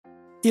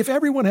If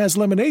everyone has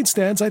lemonade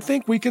stands, I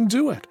think we can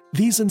do it.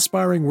 These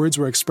inspiring words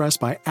were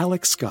expressed by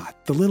Alex Scott,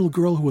 the little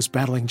girl who was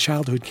battling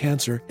childhood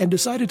cancer and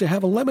decided to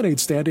have a lemonade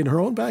stand in her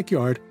own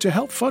backyard to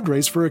help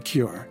fundraise for a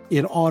cure.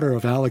 In honor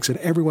of Alex and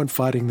everyone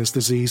fighting this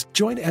disease,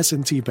 join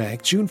S&T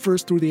Bank June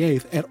 1st through the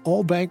 8th at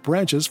all bank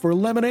branches for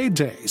Lemonade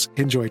Days.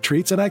 Enjoy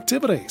treats and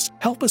activities.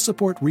 Help us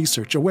support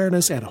research,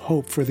 awareness, and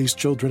hope for these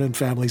children and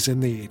families in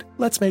need.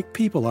 Let's make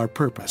people our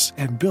purpose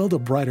and build a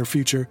brighter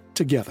future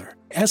together.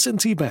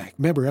 S&T Bank,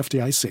 member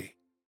FDIC.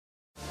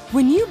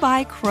 When you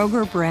buy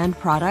Kroger brand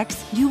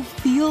products, you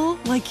feel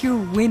like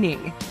you're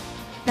winning.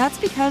 That's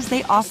because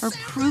they offer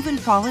proven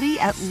quality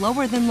at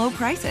lower than low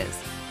prices.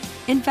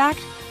 In fact,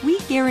 we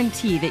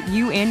guarantee that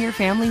you and your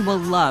family will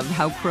love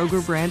how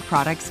Kroger brand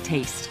products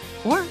taste,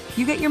 or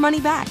you get your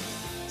money back.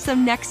 So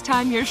next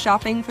time you're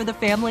shopping for the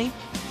family,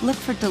 look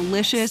for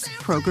delicious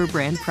Kroger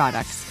brand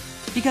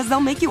products, because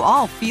they'll make you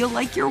all feel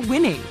like you're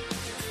winning.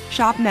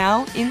 Shop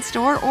now,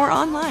 in-store, or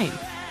online.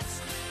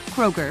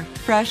 Kroger,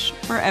 fresh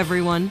for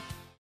everyone.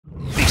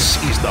 This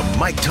is the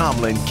Mike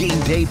Tomlin Game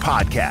Day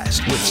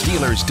Podcast with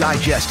Steelers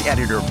Digest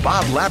editor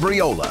Bob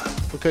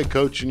Labriola. Okay,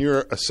 Coach, in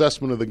your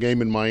assessment of the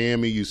game in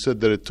Miami, you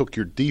said that it took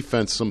your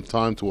defense some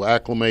time to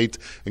acclimate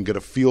and get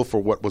a feel for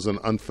what was an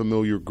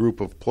unfamiliar group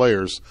of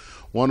players,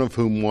 one of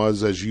whom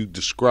was, as you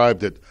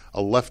described it,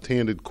 a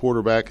left-handed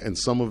quarterback and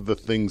some of the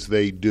things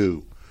they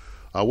do.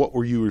 What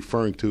were you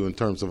referring to in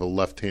terms of a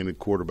left-handed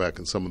quarterback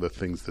and some of the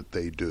things that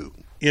they do?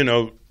 You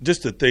know,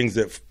 just the things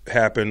that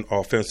happen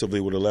offensively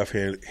with a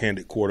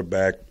left-handed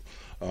quarterback.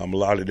 A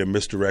lot of their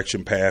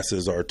misdirection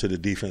passes are to the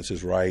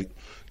defense's right.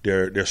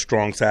 Their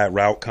strong side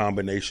route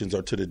combinations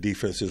are to the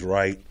defense's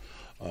right.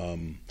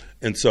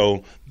 And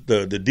so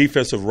the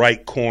defensive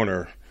right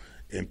corner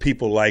and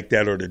people like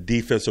that, or the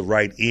defensive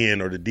right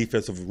end or the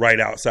defensive right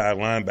outside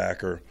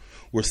linebacker,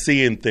 we're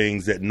seeing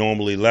things that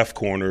normally left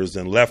corners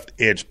and left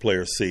edge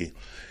players see.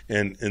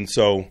 And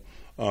so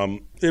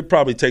it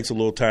probably takes a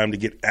little time to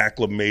get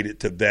acclimated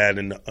to that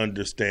and the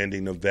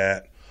understanding of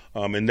that.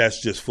 And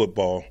that's just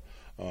football.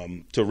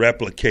 To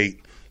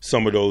replicate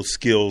some of those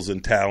skills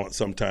and talent,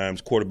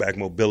 sometimes quarterback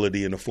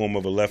mobility in the form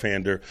of a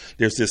left-hander,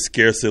 there's this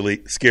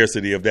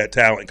scarcity of that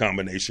talent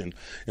combination.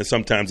 And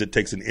sometimes it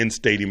takes an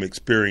in-stadium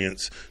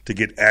experience to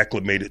get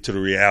acclimated to the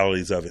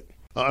realities of it.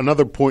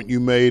 Another point you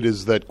made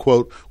is that,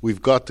 quote,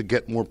 we've got to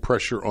get more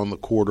pressure on the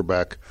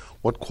quarterback.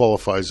 What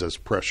qualifies as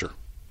pressure?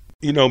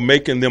 You know,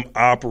 making them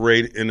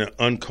operate in an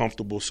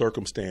uncomfortable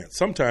circumstance.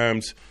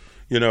 Sometimes,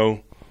 you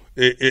know,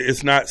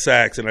 it's not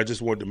sacks, and I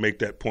just wanted to make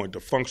that point. The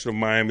function of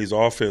Miami's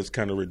offense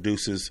kind of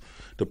reduces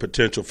the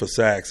potential for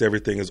sacks.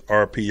 Everything is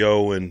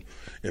RPO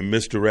and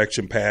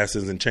misdirection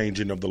passes and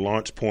changing of the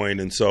launch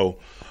point. And so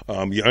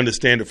you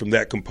understand it from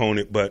that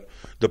component. But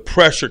the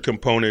pressure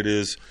component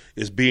is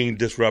being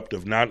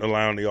disruptive, not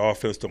allowing the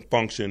offense to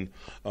function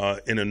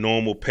in a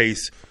normal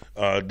pace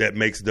that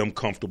makes them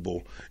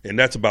comfortable. And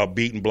that's about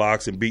beating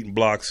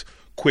blocks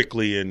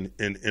quickly and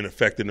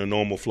affecting the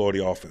normal flow of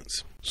the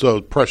offense.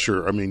 So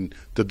pressure, I mean,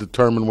 to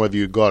determine whether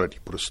you got it, you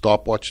put a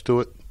stopwatch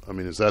to it? I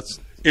mean,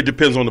 It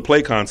depends on the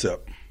play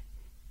concept.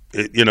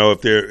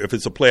 If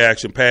it's a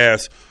play-action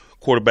pass,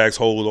 quarterbacks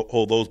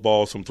hold those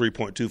balls from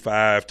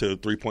 3.25 to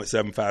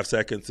 3.75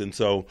 seconds. And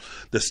so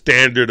the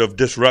standard of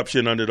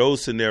disruption under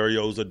those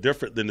scenarios are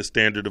different than the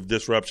standard of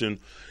disruption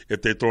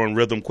if they're throwing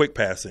rhythm quick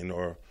passing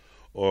or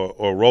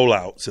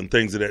rollouts and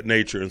things of that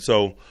nature. And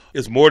so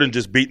it's more than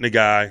just beating a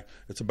guy.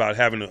 It's about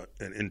having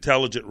an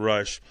intelligent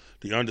rush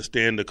to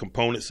understand the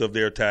components of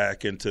their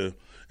attack and to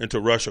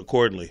rush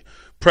accordingly.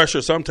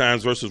 Pressure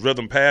sometimes versus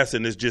rhythm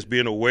passing is just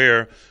being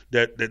aware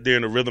that they're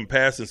in a rhythm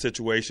passing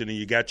situation and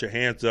you got your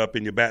hands up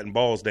and you're batting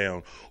balls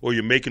down, or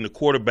you're making the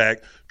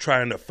quarterback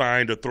trying to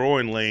find a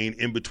throwing lane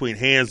in between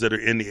hands that are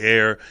in the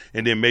air,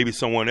 and then maybe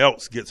someone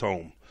else gets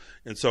home.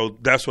 And so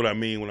that's what I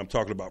mean when I'm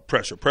talking about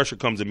pressure. Pressure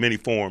comes in many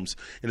forms,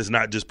 and it's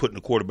not just putting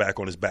the quarterback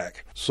on his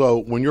back. So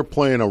when you're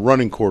playing a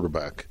running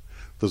quarterback,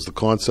 does the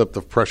concept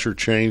of pressure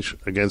change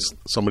against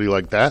somebody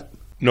like that?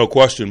 No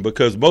question,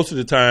 because most of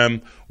the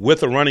time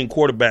with a running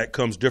quarterback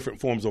comes different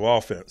forms of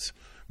offense.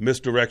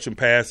 Misdirection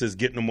passes,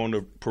 getting them on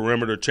the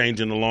perimeter,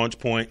 changing the launch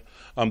point.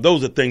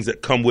 Those are things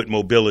that come with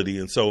mobility.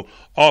 And so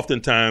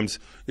oftentimes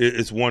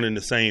it's one and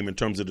the same in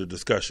terms of the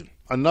discussion.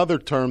 Another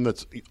term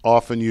that's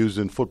often used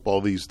in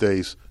football these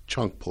days,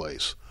 chunk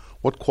plays.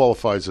 What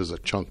qualifies as a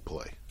chunk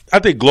play? I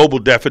think global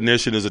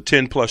definition is a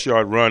 10-plus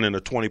yard run and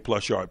a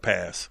 20-plus yard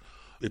pass.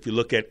 If you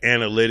look at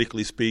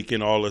analytically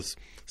speaking, all this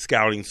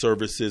scouting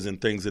services and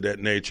things of that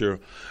nature,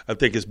 I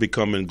think it's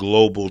becoming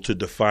global to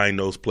define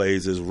those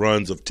plays as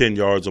runs of 10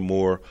 yards or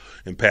more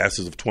and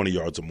passes of 20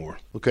 yards or more.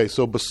 Okay,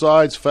 so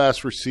besides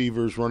fast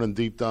receivers running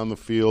deep down the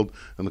field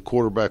and the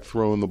quarterback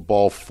throwing the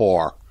ball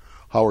far,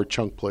 how are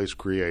chunk plays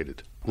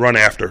created? Run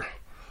after.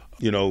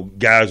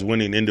 Guys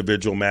winning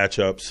individual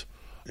matchups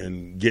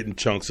and getting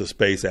chunks of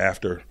space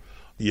after,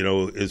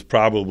 is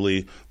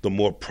probably the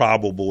more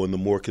probable and the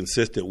more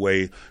consistent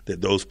way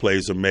that those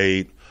plays are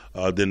made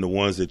than the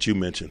ones that you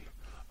mentioned.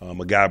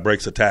 A guy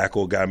breaks a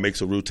tackle, a guy makes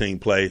a routine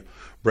play,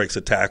 breaks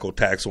a tackle,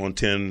 tacks on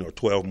 10 or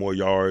 12 more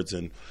yards,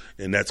 and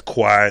that's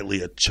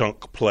quietly a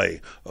chunk play,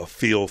 a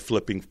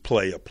field-flipping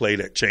play, a play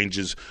that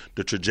changes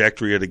the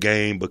trajectory of the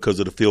game because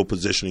of the field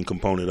positioning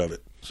component of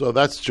it. So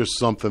that's just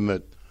something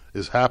that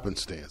is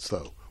happenstance,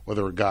 though,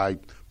 whether a guy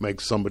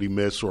makes somebody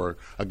miss or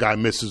a guy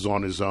misses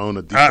on his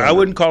own. I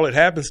wouldn't call it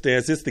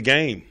happenstance. It's the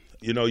game.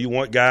 You know, you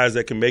want guys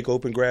that can make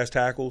open grass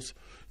tackles.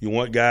 You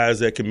want guys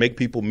that can make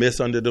people miss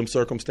under them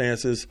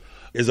circumstances.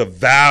 There's a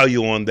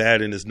value on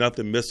that, and there's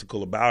nothing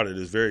mystical about it.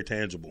 It's very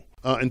tangible.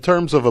 In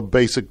terms of a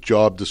basic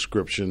job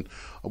description,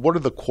 what are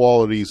the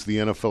qualities the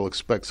NFL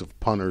expects of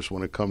punters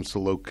when it comes to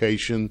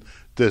location,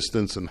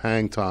 distance, and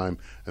hang time,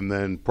 and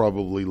then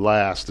probably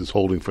last is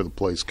holding for the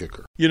place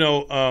kicker? You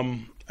know,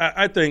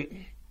 I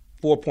think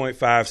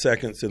 4.5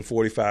 seconds and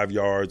 45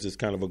 yards is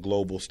kind of a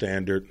global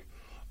standard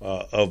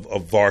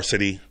of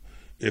varsity,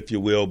 if you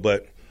will,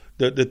 but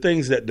the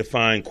things that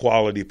define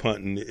quality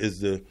punting is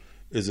the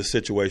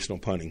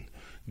situational punting.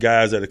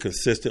 Guys that are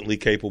consistently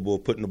capable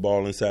of putting the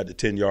ball inside the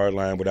 10-yard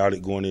line without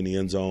it going in the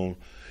end zone.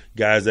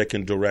 Guys that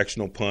can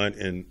directional punt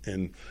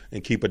and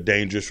keep a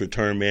dangerous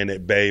return man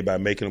at bay by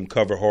making them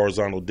cover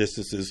horizontal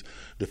distances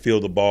to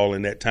field the ball.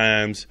 And at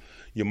times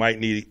you might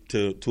need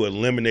to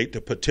eliminate the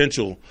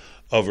potential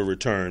of a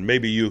return.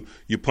 Maybe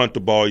you punt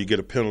the ball, you get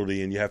a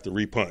penalty, and you have to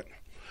repunt.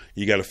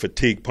 You got a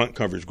fatigue punt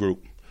coverage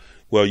group.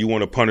 Well, you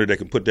want a punter that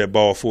can put that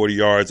ball 40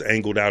 yards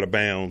angled out of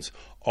bounds,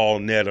 all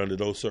net under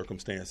those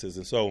circumstances.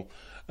 And so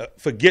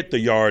forget the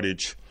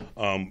yardage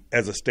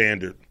as a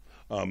standard.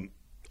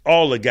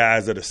 All the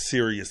guys that are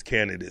serious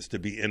candidates to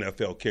be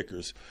NFL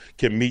kickers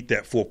can meet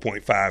that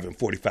 4.5 and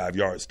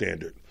 45-yard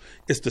standard.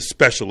 It's the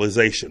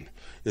specialization.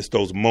 It's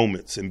those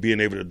moments and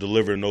being able to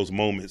deliver in those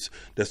moments.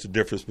 That's the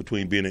difference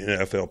between being an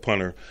NFL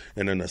punter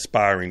and an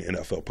aspiring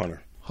NFL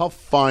punter. How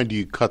fine do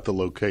you cut the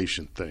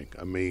location thing?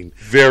 I mean,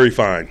 very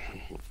fine.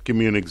 Give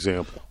me an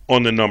example.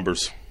 On the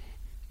numbers,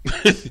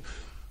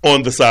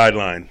 on the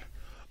sideline,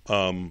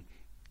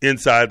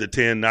 inside the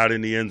 10, not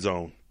in the end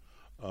zone.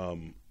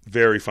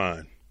 Very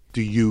fine.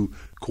 Do you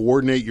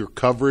coordinate your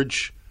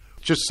coverage?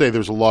 Just say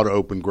there's a lot of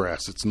open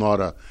grass. It's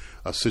not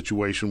a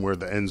situation where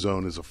the end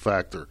zone is a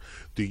factor.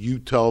 Do you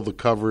tell the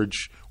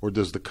coverage, or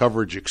does the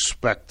coverage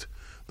expect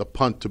the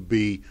punt to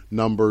be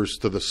numbers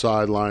to the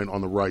sideline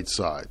on the right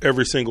side?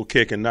 Every single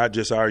kick, and not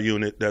just our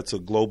unit. That's a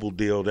global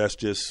deal. That's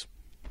just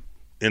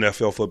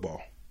NFL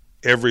football.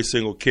 Every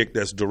single kick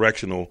that's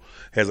directional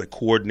has a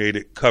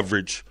coordinated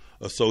coverage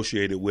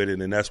associated with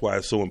it, and that's why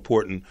it's so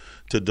important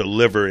to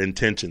deliver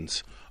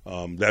intentions.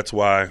 That's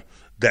why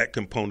that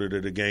component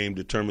of the game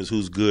determines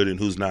who's good and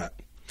who's not.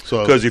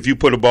 Because if you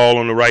put a ball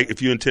on the right,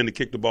 if you intend to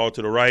kick the ball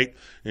to the right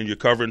and you're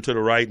covering to the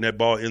right and that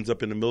ball ends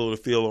up in the middle of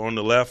the field or on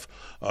the left,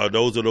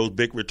 those are those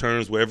big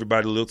returns where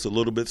everybody looks a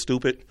little bit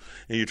stupid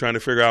and you're trying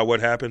to figure out what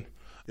happened.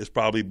 It's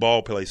probably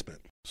ball placement.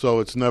 So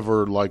it's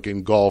never like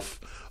in golf,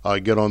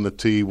 get on the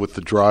tee with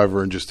the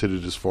driver and just hit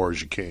it as far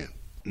as you can.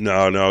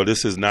 No,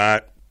 this is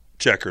not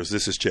checkers.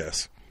 This is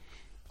chess.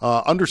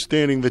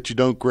 Understanding that you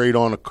don't grade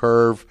on a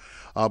curve,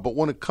 but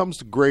when it comes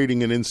to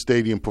grading an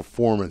in-stadium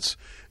performance,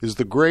 is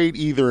the grade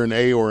either an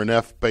A or an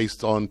F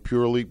based on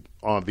purely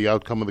on the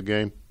outcome of the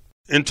game?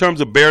 In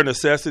terms of bare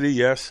necessity,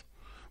 yes,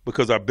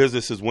 because our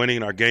business is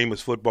winning. Our game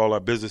is football. Our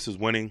business is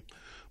winning.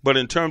 But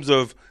in terms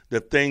of the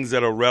things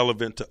that are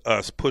relevant to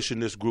us, pushing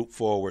this group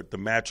forward, the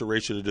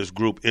maturation of this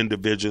group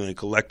individually and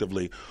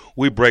collectively,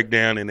 we break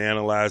down and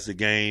analyze the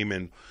game,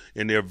 and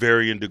there are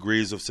varying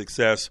degrees of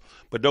success.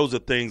 But those are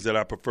things that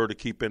I prefer to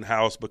keep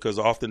in-house because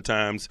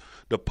oftentimes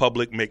the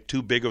public make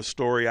too big of a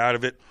story out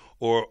of it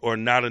or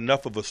not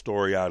enough of a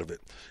story out of it.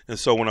 And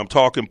so when I'm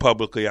talking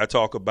publicly, I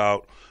talk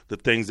about the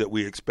things that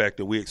we expect,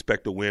 and we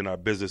expect to win. Our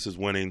business is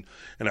winning.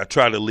 And I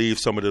try to leave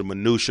some of the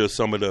minutia,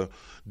 some of the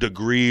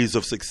degrees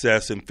of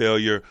success and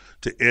failure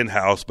to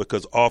in-house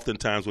because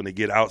oftentimes when they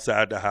get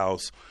outside the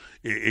house,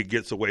 it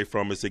gets away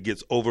from us. It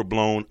gets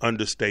overblown,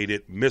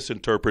 understated,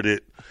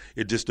 misinterpreted.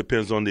 It just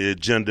depends on the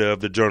agenda of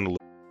the journalist.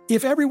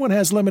 If everyone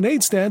has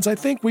lemonade stands, I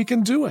think we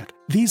can do it.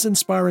 These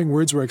inspiring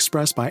words were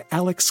expressed by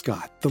Alex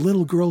Scott, the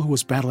little girl who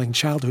was battling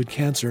childhood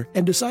cancer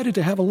and decided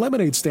to have a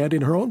lemonade stand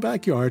in her own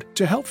backyard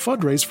to help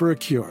fundraise for a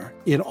cure.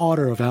 In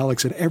honor of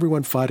Alex and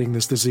everyone fighting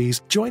this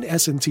disease, join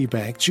S&T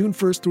Bank June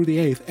 1st through the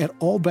 8th at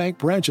all bank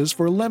branches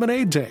for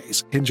Lemonade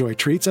Days. Enjoy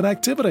treats and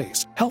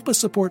activities. Help us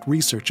support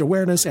research,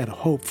 awareness, and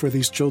hope for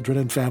these children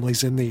and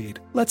families in need.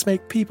 Let's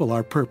make people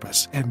our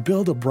purpose and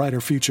build a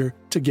brighter future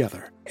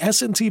together.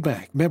 S&T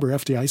Bank, member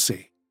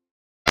FDIC.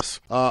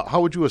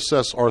 How would you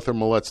assess Arthur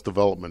Maulet's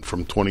development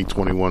from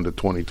 2021 to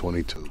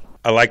 2022?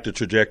 I like the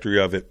trajectory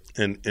of it,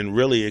 and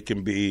really it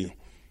can be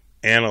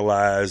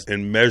analyzed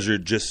and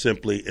measured just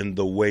simply in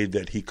the way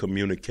that he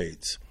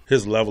communicates.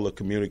 His level of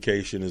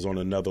communication is on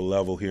another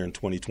level here in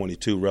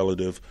 2022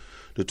 relative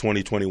to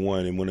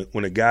 2021. And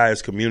when a guy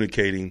is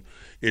communicating,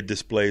 it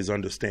displays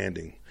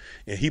understanding.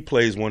 And he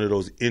plays one of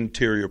those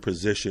interior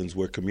positions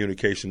where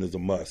communication is a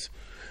must.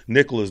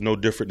 Nickel is no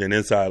different than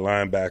inside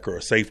linebacker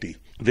or safety.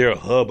 They're a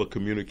hub of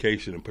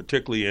communication, and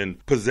particularly in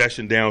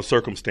possession down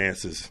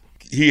circumstances.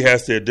 He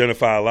has to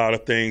identify a lot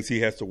of things.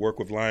 He has to work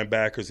with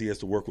linebackers. He has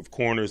to work with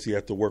corners. He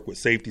has to work with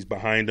safeties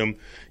behind him.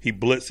 He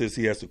blitzes.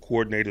 He has to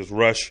coordinate his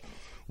rush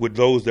with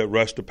those that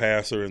rush the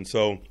passer. And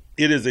so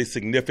it is a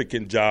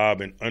significant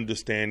job, and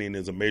understanding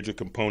is a major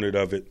component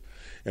of it.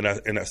 And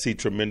I see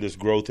tremendous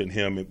growth in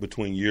him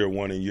between year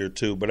one and year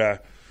two.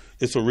 But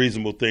it's a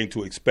reasonable thing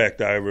to expect.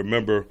 I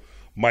remember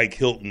Mike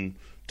Hilton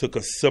took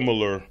a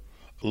similar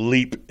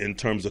leap in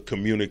terms of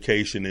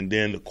communication, and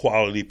then the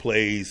quality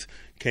plays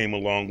came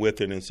along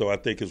with it. And so I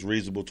think it's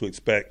reasonable to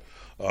expect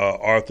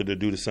Arthur to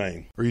do the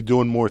same. Are you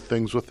doing more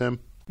things with him?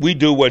 We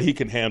do what he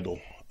can handle.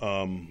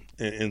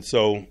 And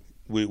so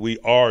we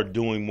are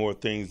doing more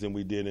things than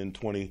we did in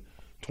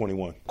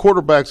 2021.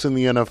 Quarterbacks in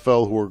the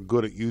NFL who are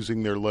good at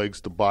using their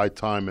legs to buy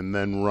time and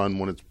then run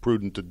when it's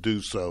prudent to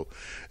do so,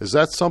 is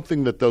that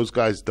something that those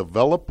guys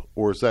develop,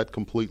 or is that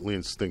completely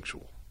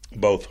instinctual?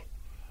 Both.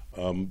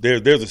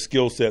 There's a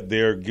skill set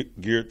there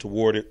geared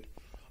toward it,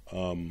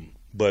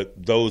 but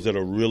those that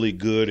are really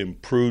good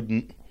and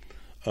prudent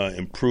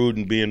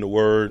being the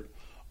word,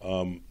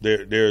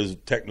 there's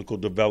technical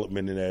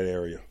development in that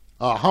area.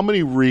 How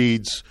many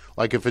reads,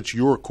 like if it's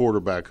your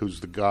quarterback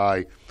who's the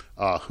guy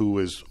who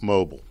is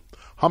mobile,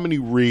 how many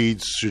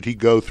reads should he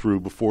go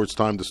through before it's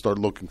time to start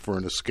looking for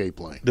an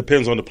escape lane?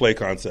 Depends on the play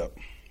concept.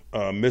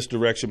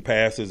 Misdirection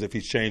passes, if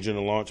he's changing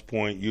the launch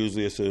point,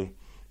 usually it's a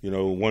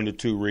 1 to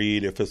 2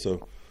 read. If it's a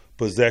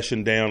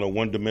possession down, a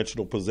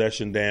one-dimensional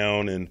possession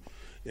down, and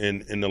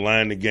the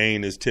line to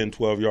gain is 10,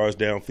 12 yards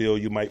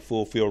downfield, you might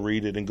full field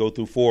read it and go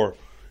through 4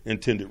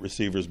 intended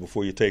receivers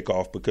before you take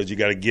off, because you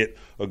got to get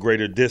a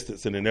greater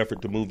distance in an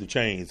effort to move the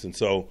chains. And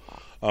so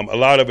a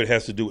lot of it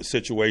has to do with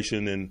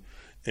situation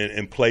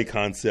and play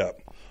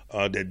concept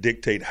that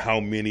dictate how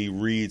many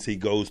reads he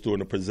goes through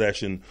in a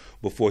possession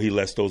before he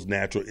lets those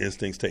natural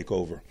instincts take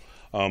over.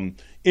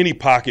 Any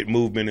pocket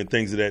movement and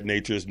things of that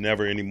nature is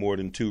never any more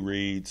than 2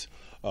 reads.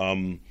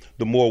 The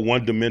more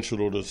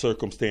one-dimensional the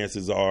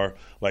circumstances are,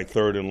 like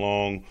third and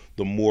long,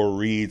 the more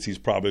reads he's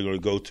probably going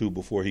to go to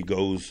before he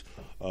goes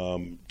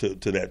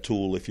to that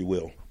tool, if you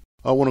will.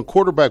 When a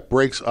quarterback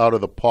breaks out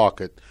of the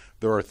pocket,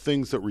 there are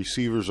things that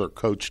receivers are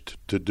coached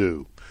to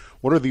do.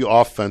 What are the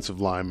offensive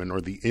linemen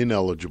or the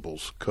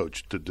ineligibles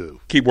coached to do?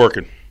 Keep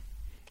working.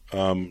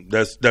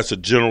 That's a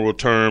general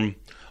term.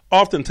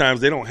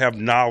 Oftentimes they don't have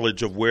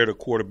knowledge of where the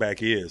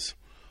quarterback is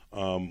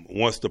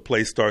once the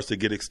play starts to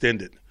get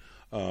extended.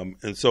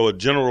 And so a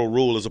general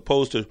rule, as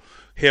opposed to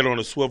head on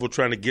a swivel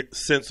trying to get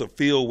sense of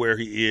feel where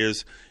he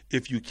is,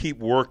 if you keep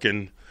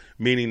working,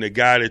 meaning the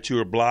guy that you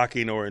are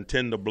blocking or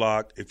intend to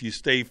block, if you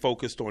stay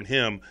focused on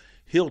him,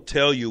 he'll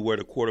tell you where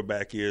the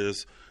quarterback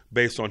is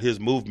based on his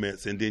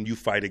movements, and then you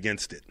fight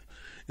against it.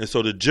 And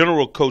so the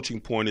general coaching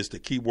point is to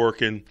keep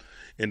working,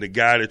 and the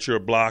guy that you're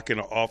blocking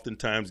will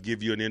oftentimes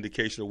give you an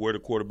indication of where the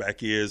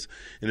quarterback is,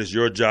 and it's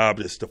your job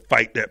is to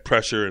fight that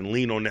pressure and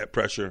lean on that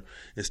pressure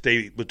and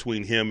stay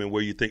between him and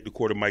where you think the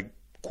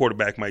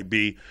quarterback might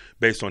be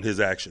based on his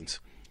actions.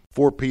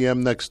 4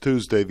 p.m. next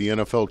Tuesday, the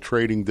NFL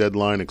trading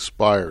deadline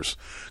expires.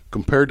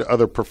 Compared to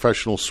other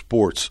professional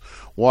sports,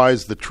 why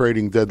is the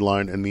trading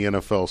deadline in the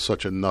NFL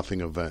such a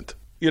nothing event?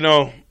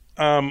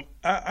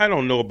 I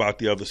don't know about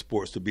the other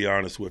sports, to be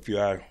honest with you.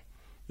 I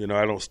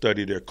don't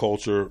study their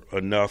culture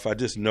enough. I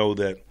just know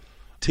that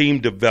team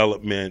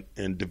development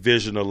and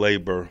division of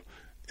labor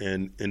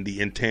and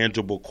the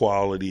intangible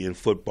quality in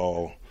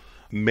football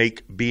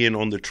make being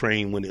on the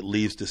train when it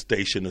leaves the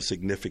station a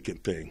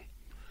significant thing.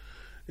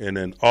 And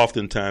then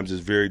oftentimes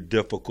it's very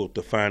difficult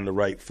to find the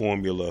right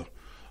formula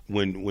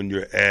when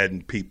you're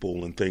adding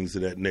people and things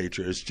of that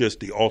nature. It's just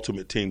the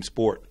ultimate team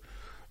sport.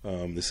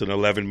 It's an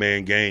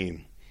 11-man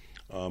game.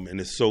 And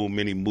there's so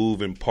many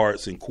moving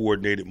parts and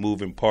coordinated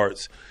moving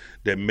parts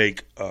that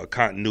make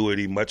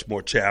continuity much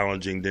more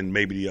challenging than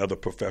maybe the other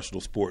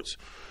professional sports,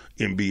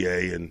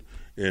 NBA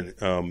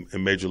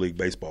and Major League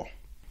Baseball.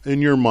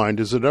 In your mind,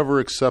 is it ever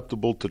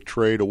acceptable to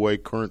trade away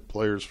current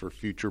players for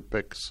future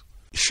picks?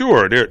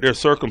 Sure. There are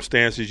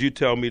circumstances. You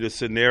tell me the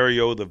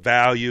scenario, the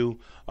value.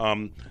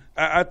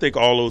 I think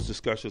all those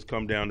discussions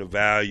come down to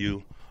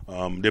value.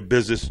 They're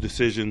business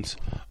decisions.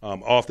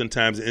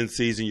 Oftentimes in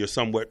season, you're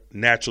somewhat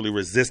naturally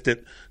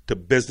resistant to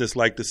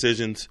business-like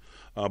decisions.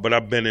 But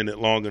I've been in it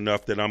long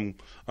enough that I'm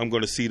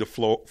going to see the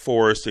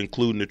forest,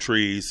 including the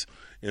trees.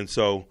 And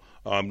so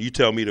you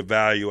tell me the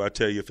value, I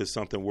tell you if it's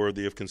something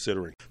worthy of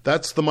considering.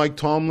 That's the Mike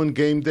Tomlin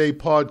Game Day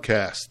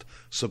Podcast.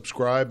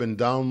 Subscribe and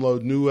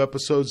download new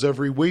episodes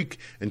every week,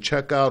 and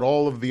check out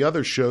all of the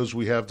other shows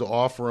we have to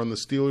offer on the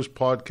Steelers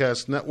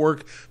Podcast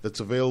Network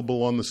that's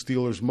available on the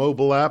Steelers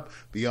mobile app,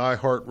 the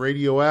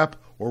iHeartRadio app,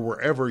 or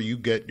wherever you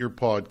get your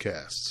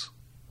podcasts.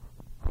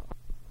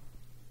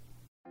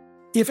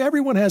 If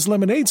everyone has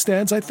lemonade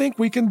stands, I think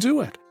we can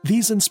do it.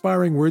 These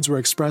inspiring words were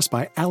expressed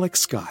by Alex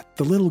Scott,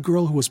 the little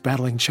girl who was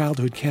battling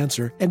childhood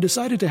cancer and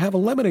decided to have a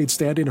lemonade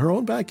stand in her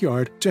own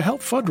backyard to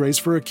help fundraise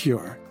for a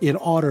cure. In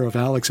honor of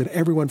Alex and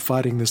everyone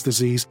fighting this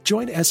disease,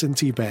 join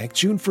S&T Bank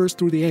June 1st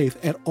through the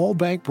 8th at all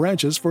bank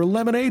branches for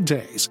Lemonade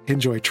Days.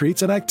 Enjoy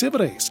treats and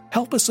activities.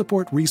 Help us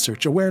support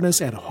research,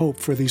 awareness, and hope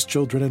for these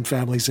children and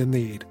families in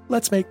need.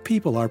 Let's make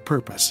people our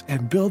purpose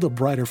and build a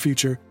brighter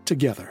future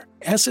together.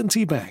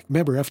 S&T Bank,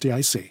 member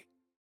FDIC.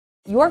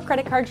 Your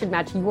credit card should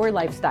match your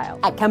lifestyle.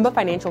 At Kemba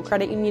Financial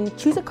Credit Union,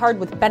 choose a card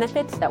with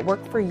benefits that work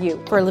for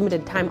you. For a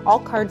limited time, all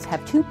cards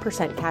have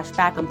 2% cash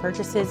back on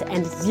purchases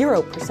and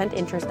 0%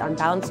 interest on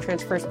balance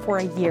transfers for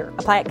a year.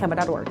 Apply at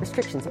Kemba.org.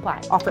 Restrictions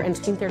apply. Offer ends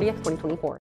June 30th, 2024.